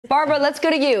Barbara, let's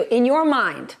go to you. In your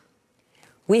mind,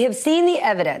 we have seen the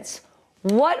evidence.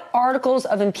 What articles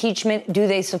of impeachment do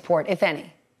they support, if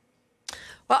any?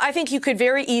 Well, I think you could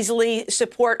very easily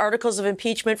support articles of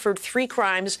impeachment for 3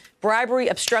 crimes: bribery,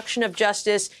 obstruction of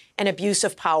justice, and abuse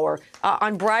of power.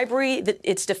 On bribery,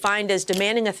 it's defined as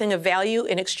demanding a thing of value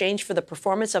in exchange for the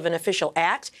performance of an official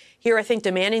act. Here, I think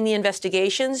demanding the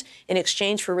investigations in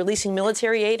exchange for releasing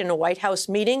military aid in a White House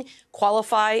meeting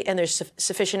qualify, and there's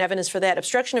sufficient evidence for that.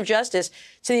 Obstruction of justice,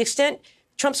 to the extent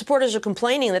Trump supporters are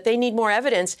complaining that they need more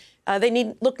evidence, they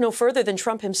need look no further than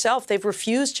Trump himself. They've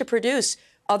refused to produce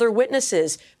other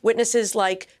witnesses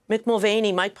like Mick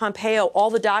Mulvaney, Mike Pompeo, all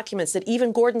the documents that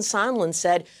even Gordon Sondland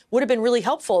said would have been really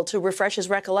helpful to refresh his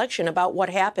recollection about what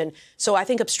happened. So I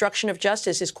think obstruction of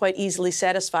justice is quite easily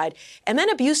satisfied. And then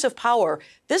abuse of power.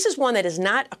 This is one that is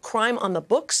not a crime on the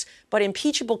books, but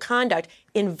impeachable conduct.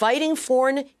 Inviting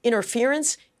foreign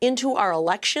interference into our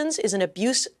elections is an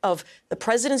abuse of the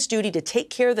president's duty to take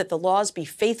care that the laws be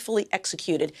faithfully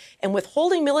executed. And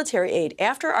withholding military aid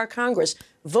after our Congress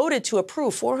voted to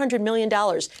approve $400 million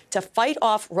to fight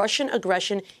off Russian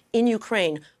aggression in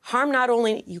Ukraine harm not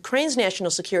only Ukraine's national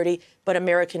security, but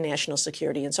American national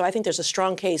security. And so I think there's a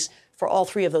strong case for all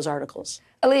 3 of those articles.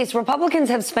 Elise, Republicans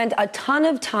have spent a ton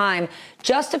of time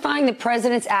justifying the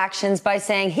president's actions by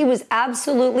saying he was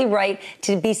absolutely right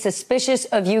to be suspicious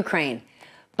of Ukraine.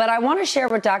 But I want to share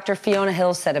what Dr. Fiona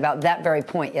Hill said about that very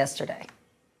point yesterday.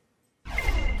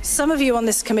 Some of you on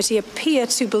this committee appear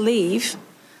to believe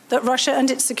that Russia and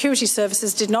its security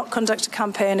services did not conduct a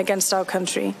campaign against our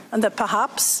country, and that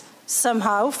perhaps,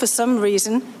 somehow, for some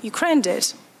reason, Ukraine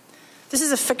did. This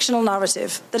is a fictional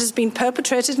narrative that has been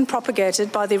perpetrated and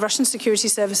propagated by the Russian security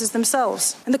services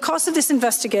themselves. In the course of this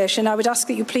investigation, I would ask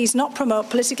that you please not promote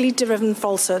politically driven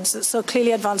falsehoods that so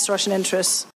clearly advance Russian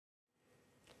interests.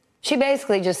 She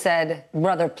basically just said,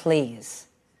 brother, please.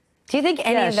 Do you think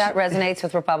any of that resonates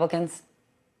with Republicans?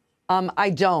 I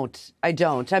don't.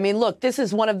 I mean, look, this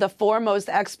is one of the foremost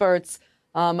experts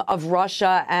of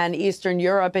Russia and Eastern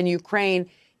Europe and Ukraine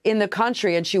in the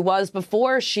country. And she was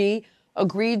before she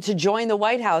agreed to join the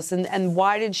White House. And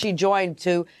why did she join?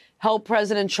 To help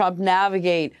President Trump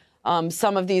navigate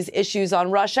some of these issues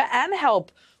on Russia and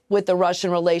help with the Russian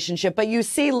relationship. But you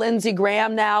see Lindsey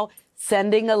Graham now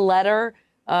sending a letter,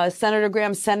 Senator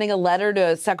Graham sending a letter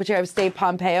to Secretary of State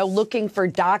Pompeo looking for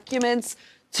documents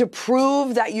to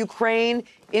prove that Ukraine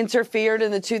interfered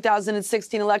in the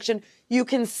 2016 election. You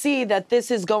can see that this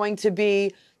is going to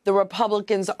be the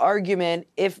Republicans' argument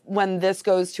when this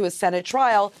goes to a Senate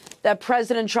trial, that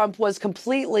President Trump was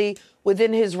completely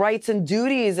within his rights and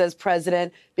duties as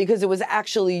president because it was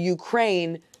actually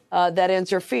Ukraine that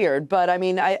interfered. But I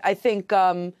mean, I think,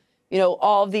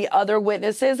 all the other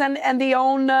witnesses and the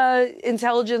own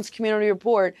intelligence community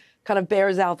report kind of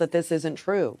bears out that this isn't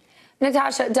true.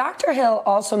 Natasha, Dr. Hill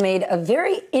also made a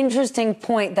very interesting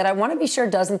point that I want to be sure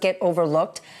doesn't get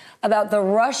overlooked about the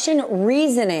Russian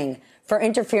reasoning for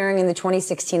interfering in the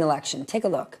 2016 election. Take a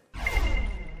look.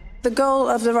 The goal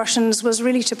of the Russians was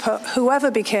really to put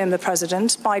whoever became the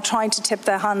president, by trying to tip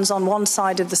their hands on one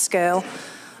side of the scale,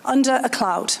 under a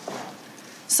cloud.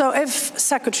 So if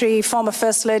Secretary, former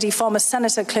First Lady, former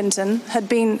Senator Clinton had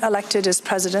been elected as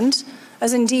president,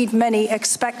 as indeed many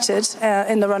expected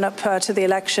in the run-up to the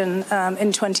election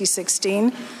in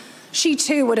 2016, she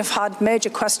too would have had major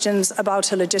questions about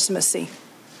her legitimacy.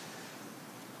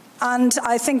 And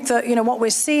I think that, what we're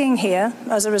seeing here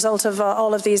as a result of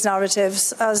all of these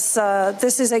narratives,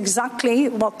 this is exactly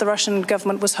what the Russian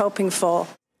government was hoping for.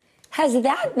 Has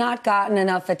that not gotten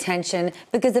enough attention?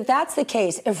 Because if that's the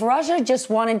case, if Russia just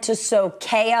wanted to sow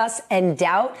chaos and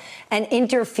doubt and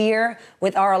interfere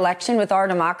with our election, with our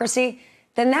democracy,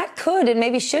 then that could and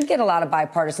maybe should get a lot of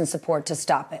bipartisan support to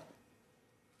stop it.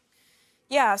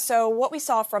 Yeah, so what we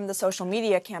saw from the social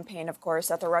media campaign, of course,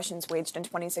 that the Russians waged in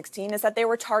 2016 is that they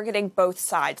were targeting both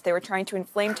sides. They were trying to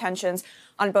inflame tensions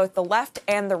on both the left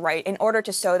and the right in order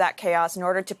to sow that chaos, in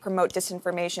order to promote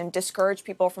disinformation, discourage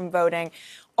people from voting,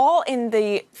 all in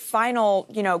the final,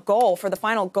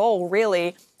 goal,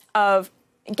 really, of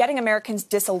getting Americans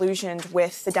disillusioned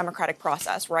with the democratic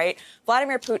process, right?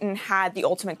 Vladimir Putin had the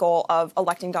ultimate goal of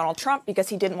electing Donald Trump because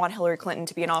he didn't want Hillary Clinton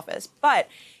to be in office. But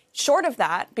short of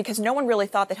that, because no one really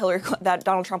thought that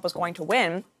Donald Trump was going to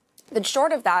win, then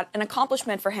short of that, an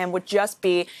accomplishment for him would just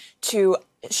be to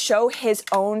show his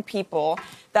own people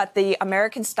that the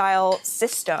American-style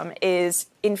system is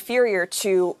inferior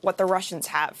to what the Russians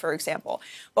have, for example.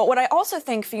 But what I also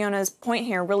think Fiona's point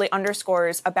here really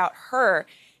underscores about her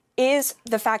is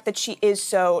the fact that she is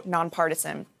so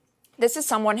nonpartisan. This is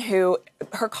someone who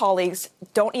her colleagues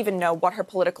don't even know what her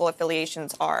political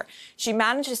affiliations are. She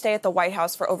managed to stay at the White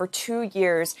House for over 2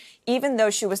 years, even though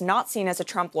she was not seen as a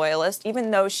Trump loyalist,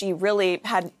 even though she really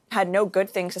had no good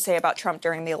things to say about Trump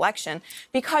during the election,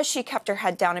 because she kept her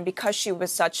head down and because she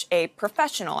was such a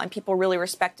professional and people really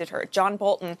respected her. John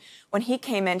Bolton, when he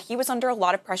came in, he was under a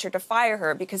lot of pressure to fire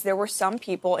her because there were some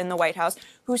people in the White House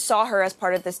who saw her as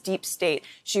part of this deep state.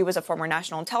 She was a former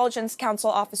National Intelligence Council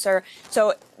officer.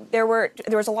 So there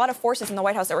was a lot of forces in the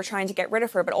White House that were trying to get rid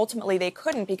of her, but ultimately they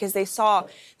couldn't because they saw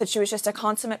that she was just a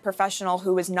consummate professional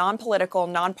who was non-political,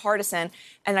 non-partisan.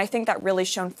 And I think that really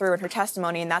shone through in her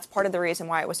testimony, and that's part of the reason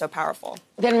why it was so powerful.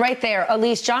 Then right there,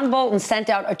 Elise, John Bolton sent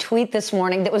out a tweet this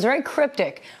morning that was very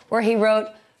cryptic, where he wrote,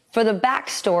 "For the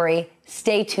backstory,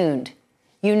 stay tuned.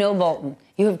 You know Bolton.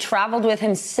 You have traveled with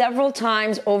him several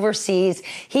times overseas.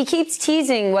 He keeps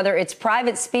teasing, whether it's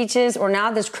private speeches or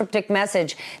now this cryptic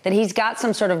message, that he's got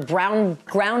some sort of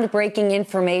groundbreaking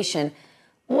information."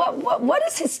 What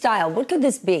is his style? What could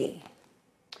this be?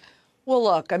 Well,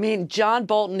 look, I mean, John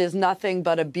Bolton is nothing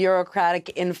but a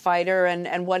bureaucratic infighter,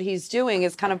 and what he's doing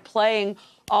is kind of playing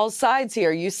all sides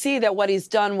here. You see that what he's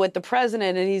done with the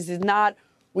president, and he's not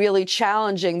really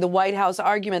challenging the White House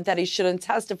argument that he shouldn't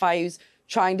testify. He's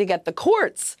trying to get the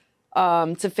courts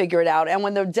to figure it out. And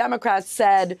when the Democrats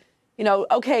said, you know,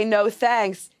 okay, no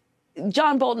thanks,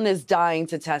 John Bolton is dying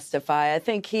to testify. I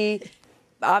think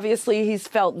he's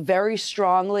felt very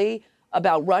strongly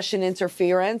about Russian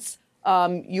interference.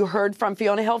 You heard from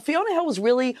Fiona Hill. Fiona Hill was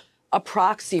really a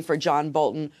proxy for John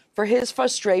Bolton, for his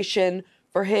frustration,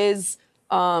 for his,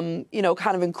 kind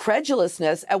of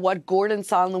incredulousness at what Gordon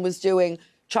Sondland was doing,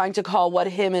 trying to call what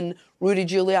him and Rudy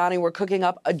Giuliani were cooking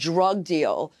up a drug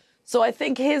deal. So I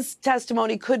think his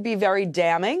testimony could be very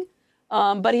damning,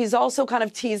 but he's also kind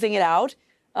of teasing it out.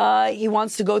 He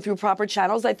wants to go through proper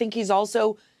channels. I think he's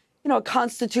also, a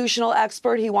constitutional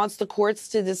expert. He wants the courts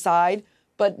to decide.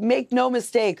 But make no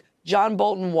mistake, John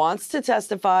Bolton wants to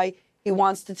testify. He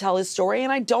wants to tell his story,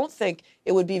 and I don't think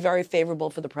it would be very favorable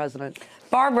for the president.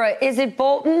 Barbara, is it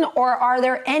Bolton, or are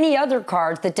there any other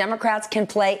cards that Democrats can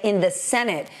play in the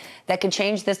Senate that could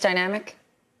change this dynamic?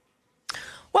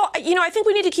 Well, I think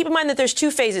we need to keep in mind that there's two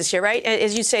phases here, right?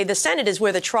 As you say, the Senate is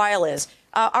where the trial is.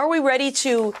 Are we ready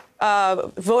to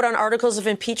vote on articles of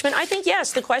impeachment? I think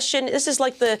yes. The question, this is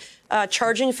like the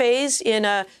charging phase in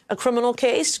a criminal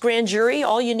case, grand jury.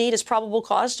 All you need is probable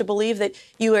cause to believe that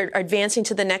you are advancing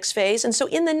to the next phase. And so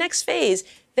in the next phase,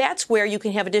 that's where you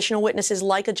can have additional witnesses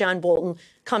like a John Bolton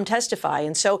come testify.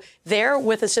 And so there,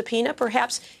 with a subpoena,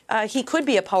 perhaps he could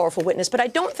be a powerful witness. But I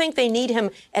don't think they need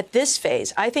him at this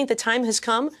phase. I think the time has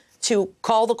come to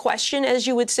call the question, as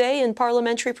you would say, in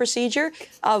parliamentary procedure,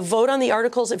 vote on the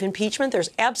articles of impeachment.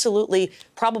 There's absolutely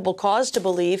probable cause to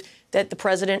believe that the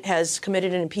president has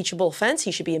committed an impeachable offense.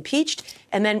 He should be impeached,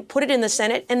 and then put it in the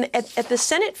Senate. And at the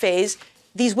Senate phase,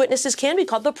 these witnesses can be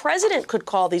called. The president could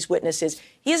call these witnesses.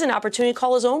 He has an opportunity to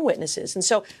call his own witnesses. And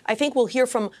so I think we'll hear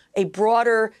from a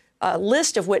broader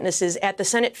list of witnesses at the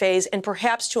Senate phase, and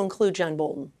perhaps to include John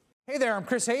Bolton. Hey there, I'm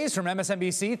Chris Hayes from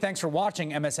MSNBC. Thanks for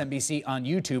watching MSNBC on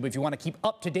YouTube. If you want to keep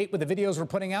up to date with the videos we're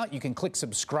putting out, you can click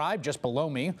subscribe just below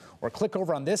me, or click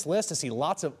over on this list to see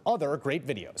lots of other great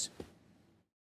videos.